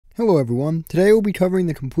Hello everyone, today we'll be covering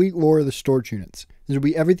the complete lore of the Storch Units. This will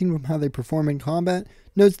be everything from how they perform in combat,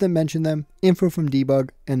 notes that mention them, info from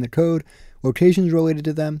debug and the code, locations related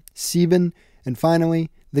to them, Sieben, and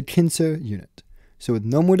finally, the Kinsa unit. So with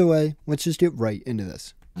no more delay, let's just get right into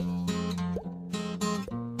this.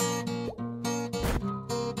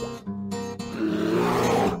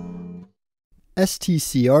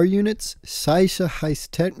 STCR units,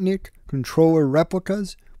 Sicherheitstechnik Controller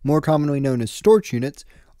Replicas, more commonly known as Storch Units,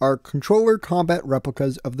 are controller combat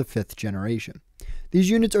replicas of the 5th generation. These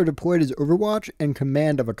units are deployed as Overwatch and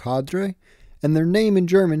command of a cadre, and their name in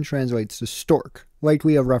German translates to Stork,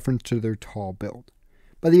 likely a reference to their tall build.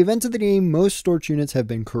 By the events of the game, most Storch units have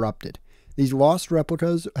been corrupted. These lost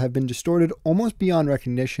replicas have been distorted almost beyond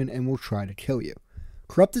recognition and will try to kill you.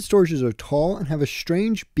 Corrupted Storches are tall and have a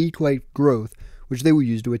strange beak-like growth which they will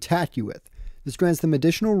use to attack you with. This grants them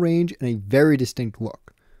additional range and a very distinct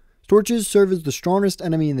look. Storches serve as the strongest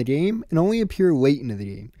enemy in the game and only appear late into the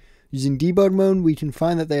game. Using debug mode, we can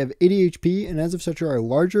find that they have 80 HP and as of such are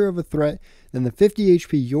larger of a threat than the 50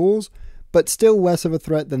 HP Yules, but still less of a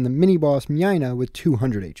threat than the mini-boss Myaina with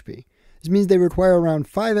 200 HP. This means they require around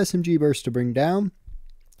 5 SMG bursts to bring down,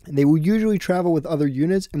 and they will usually travel with other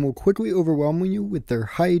units and will quickly overwhelm you with their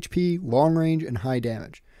high HP, long range, and high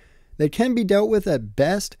damage. They can be dealt with at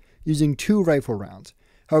best using 2 rifle rounds.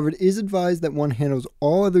 However, it is advised that one handles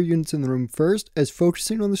all other units in the room first, as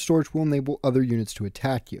focusing on the Storch will enable other units to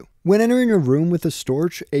attack you. When entering a room with a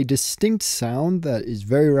Storch, a distinct sound that is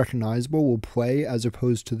very recognizable will play as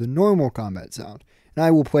opposed to the normal combat sound, and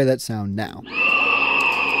I will play that sound now.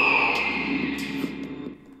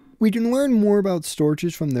 We can learn more about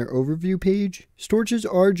Storches from their overview page. Storches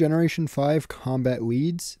are Generation 5 combat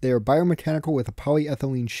leads. They are biomechanical with a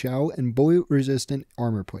polyethylene shell and bullet-resistant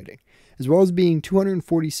armor plating, as well as being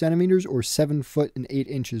 240 centimeters or 7 foot and 8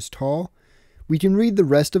 inches tall. We can read the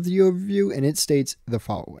rest of the overview and it states the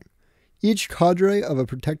following. Each cadre of a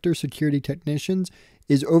Protector Security Technicians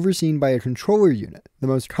is overseen by a controller unit, the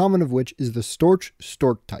most common of which is the Storch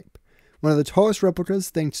Stork type. One of the tallest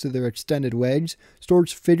replicas thanks to their extended legs,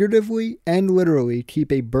 Storks figuratively and literally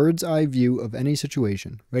keep a bird's eye view of any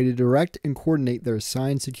situation, ready to direct and coordinate their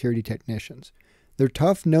assigned security technicians. Their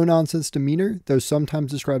tough, no-nonsense demeanor, though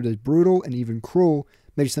sometimes described as brutal and even cruel,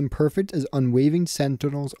 makes them perfect as unwavering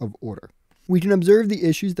sentinels of order. We can observe the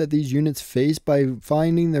issues that these units face by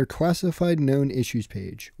finding their classified known issues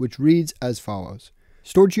page, which reads as follows.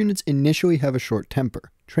 Storch units initially have a short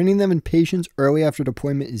temper. Training them in patience early after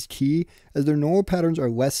deployment is key, as their neural patterns are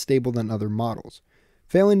less stable than other models.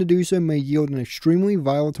 Failing to do so may yield an extremely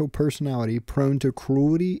volatile personality prone to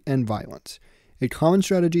cruelty and violence. A common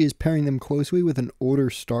strategy is pairing them closely with an older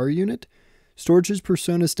star unit. Storch's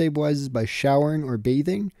persona stabilizes by showering or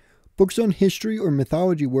bathing. Books on history or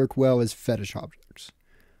mythology work well as fetish objects.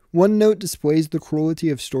 One note displays the cruelty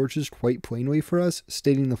of Storches quite plainly for us,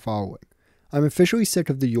 stating the following. I'm officially sick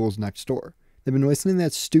of the Yules next door. They've been listening to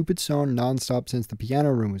that stupid song nonstop since the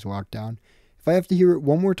piano room was locked down. If I have to hear it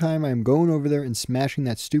one more time, I am going over there and smashing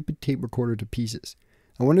that stupid tape recorder to pieces.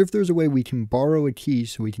 I wonder if there's a way we can borrow a key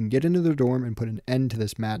so we can get into their dorm and put an end to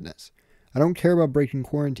this madness. I don't care about breaking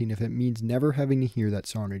quarantine if it means never having to hear that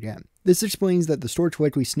song again. This explains that the Storch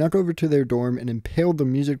likely snuck over to their dorm and impaled the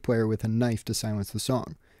music player with a knife to silence the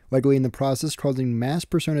song, likely in the process causing mass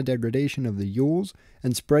persona degradation of the Yules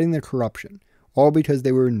and spreading their corruption, all because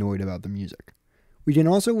they were annoyed about the music. We can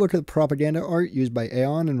also look at propaganda art used by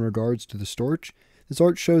Aeon in regards to the Storch. This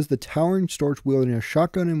art shows the towering Storch wielding a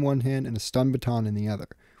shotgun in one hand and a stun baton in the other,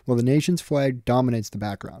 while the nation's flag dominates the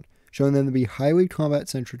background, showing them to be a highly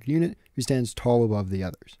combat-centric unit who stands tall above the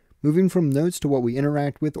others. Moving from notes to what we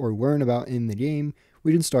interact with or learn about in the game,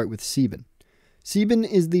 we can start with Sieben. Sieben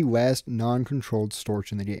is the last non-controlled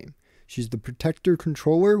Storch in the game. She's the Protector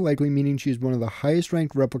Controller, likely meaning she is one of the highest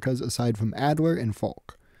ranked replicas aside from Adler and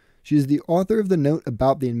Falk. She is the author of the note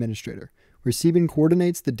about the Administrator, where Sieben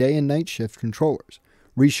coordinates the day and night shift controllers,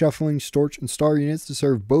 reshuffling Storch and Star units to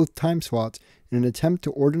serve both time slots in an attempt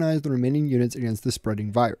to organize the remaining units against the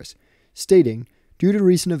spreading virus, stating, due to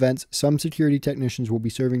recent events, some security technicians will be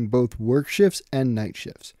serving both work shifts and night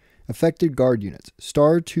shifts. Affected guard units,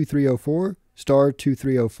 Star 2304, Star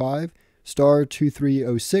 2305, Star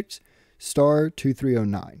 2306, Star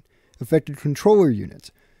 2309. Affected controller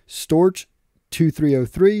units, Storch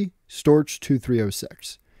 2303, Storch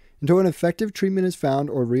 2306. Until an effective treatment is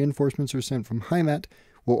found or reinforcements are sent from Heimat,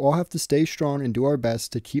 we'll all have to stay strong and do our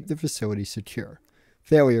best to keep the facility secure.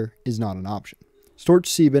 Failure is not an option. Storch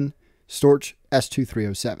Sieben, Storch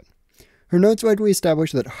S2307. Her notes likely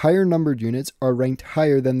establish that higher numbered units are ranked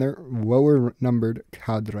higher than their lower numbered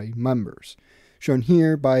cadre members. shown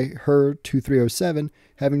here by her 2307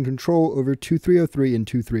 having control over 2303 and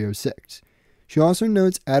 2306. She also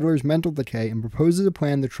notes Adler's mental decay and proposes a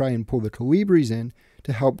plan to try and pull the Colibris in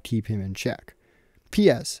to help keep him in check.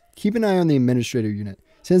 P.S. Keep an eye on the Administrator unit.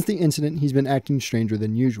 Since the incident, he's been acting stranger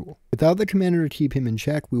than usual. Without the commander to keep him in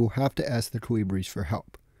check, we will have to ask the Colibris for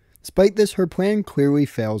help. Despite this, her plan clearly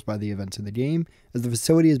fails by the events of the game, as the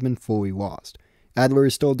facility has been fully lost. Adler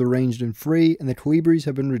is still deranged and free, and the Colibris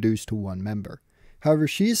have been reduced to 1 member. However,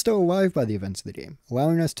 she is still alive by the events of the game,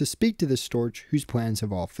 allowing us to speak to this Storch whose plans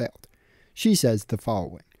have all failed. She says the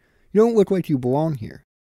following: "You don't look like you belong here.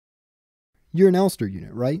 You're an Elster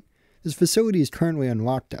unit, right? This facility is currently on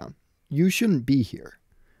lockdown. You shouldn't be here.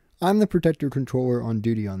 I'm the Protector Controller on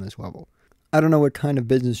duty on this level. I don't know what kind of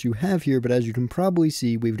business you have here, but as you can probably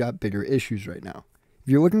see, we've got bigger issues right now.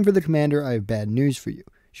 If you're looking for the commander, I have bad news for you.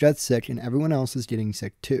 She got sick, and everyone else is getting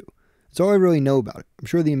sick too. That's all I really know about it. I'm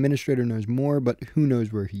sure the Administrator knows more, but who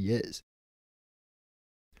knows where he is.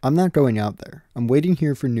 I'm not going out there. I'm waiting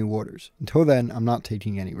here for new orders. Until then, I'm not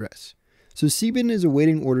taking any risks." So Sieben is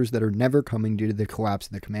awaiting orders that are never coming due to the collapse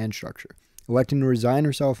of the command structure, electing to resign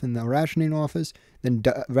herself in the rationing office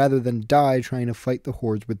rather than die trying to fight the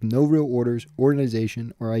hordes with no real orders,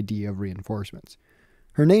 organization, or idea of reinforcements.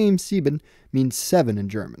 Her name, Sieben, means 7 in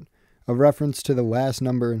German, a reference to the last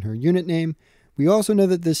number in her unit name. We also know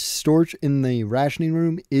that this Storch in the rationing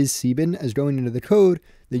room is Sieben, as going into the code,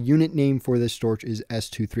 the unit name for this Storch is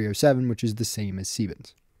S2307, which is the same as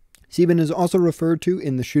Sieben's. Sieben is also referred to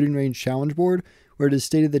in the shooting range challenge board, where it is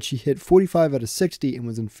stated that she hit 45 out of 60 and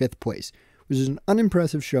was in 5th place, which is an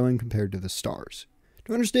unimpressive showing compared to the stars.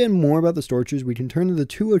 To understand more about the Storches, we can turn to the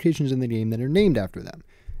 2 locations in the game that are named after them,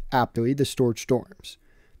 aptly the Storch dorms.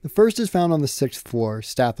 The first is found on the 6th floor,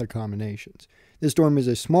 Statha Combinations. This dorm is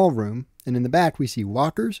a small room, and in the back we see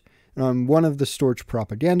lockers, and on one of the Storch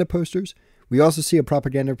propaganda posters, we also see a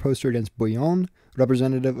propaganda poster against Bouillon,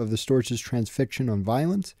 representative of the Storch's transfixion on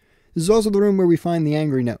violence. This is also the room where we find the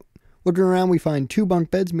angry note. Looking around, we find 2 bunk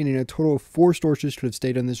beds, meaning a total of 4 Storches could have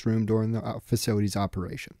stayed in this room during the facility's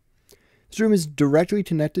operation. This room is directly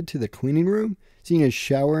connected to the cleaning room. Seeing as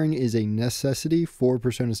showering is a necessity for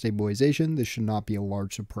persona stabilization, this should not be a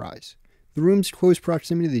large surprise. The room's close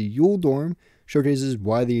proximity to the Yule dorm showcases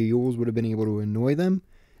why the Yules would have been able to annoy them.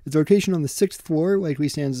 Its location on the 6th floor likely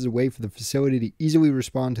stands as a way for the facility to easily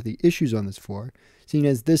respond to the issues on this floor, seeing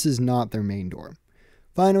as this is not their main dorm.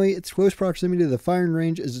 Finally, its close proximity to the firing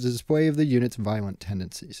range is a display of the unit's violent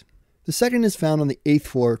tendencies. The second is found on the 8th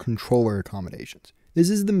floor controller accommodations. This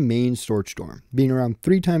is the main Storch dorm, being around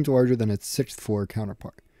 3 times larger than its 6th floor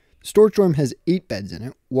counterpart. The Storch dorm has 8 beds in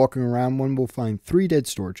it. Walking around, one will find 3 dead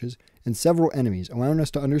Storches and several enemies, allowing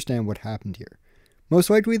us to understand what happened here. Most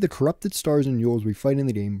likely, the corrupted stars and Yules we fight in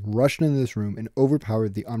the game rushed into this room and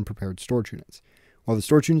overpowered the unprepared Storch units. While the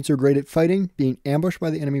Storch units are great at fighting, being ambushed by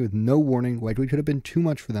the enemy with no warning likely could have been too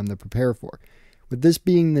much for them to prepare for. With this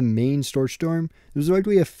being the main Storch dorm, it was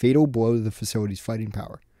likely a fatal blow to the facility's fighting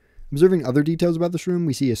power. Observing other details about this room,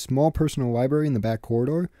 we see a small personal library in the back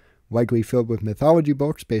corridor, likely filled with mythology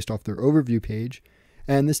books based off their overview page,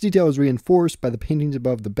 and this detail is reinforced by the paintings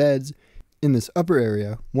above the beds in this upper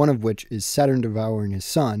area, one of which is Saturn devouring his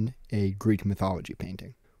son, a Greek mythology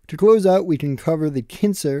painting. To close out, we can cover the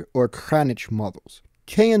Kinzer or Kranich models.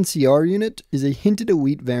 KNCR unit is a hinted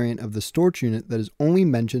elite variant of the Storch unit that is only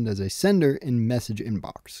mentioned as a sender in message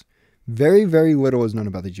inbox. Very, very little is known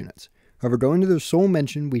about these units. However, going to their sole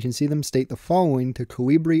mention, we can see them state the following to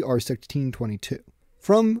Colibri R1622.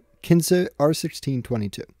 From Kinzer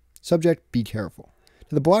R1622. Subject, be careful.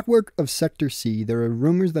 To the blockwork of Sector C, there are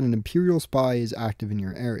rumors that an Imperial spy is active in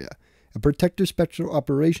your area. A Protector Special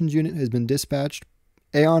Operations unit has been dispatched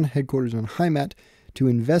Aeon headquarters on Heimat to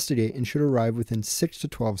investigate and should arrive within 6 to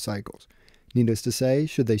 12 cycles. Needless to say,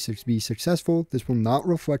 should they be successful, this will not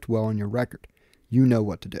reflect well on your record. You know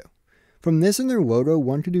what to do. From this and their logo,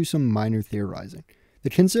 one could do some minor theorizing. The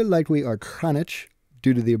Kinzer likely are Kranich,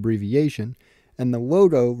 due to the abbreviation, and the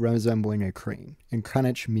logo resembling a crane, and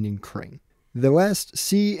Kranich meaning crane. The last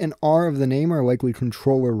C and R of the name are likely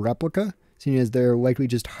controller replica, seeing as they are likely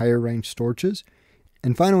just higher ranked Storches.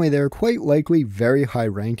 And finally, they are quite likely very high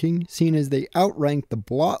ranking, seeing as they outrank the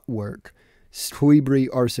Blotwork Colibri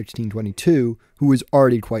R1622, who is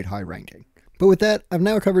already quite high ranking. But with that, I've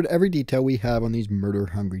now covered every detail we have on these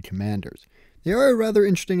murder-hungry commanders. They are a rather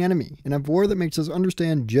interesting enemy, and have lore that makes us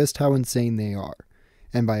understand just how insane they are.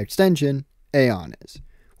 And by extension, Aeon is.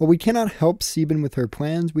 While we cannot help Sieben with her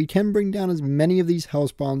plans, we can bring down as many of these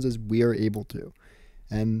hellspawns as we are able to.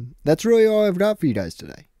 And that's really all I've got for you guys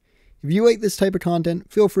today. If you like this type of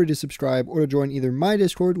content, feel free to subscribe or to join either my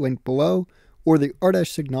Discord, linked below, or the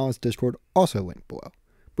r-Signalis Discord, also linked below.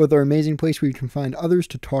 Both are an amazing place where you can find others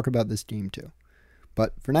to talk about this game too.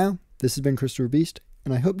 But for now, this has been Christopher Beast,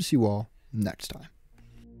 and I hope to see you all next time.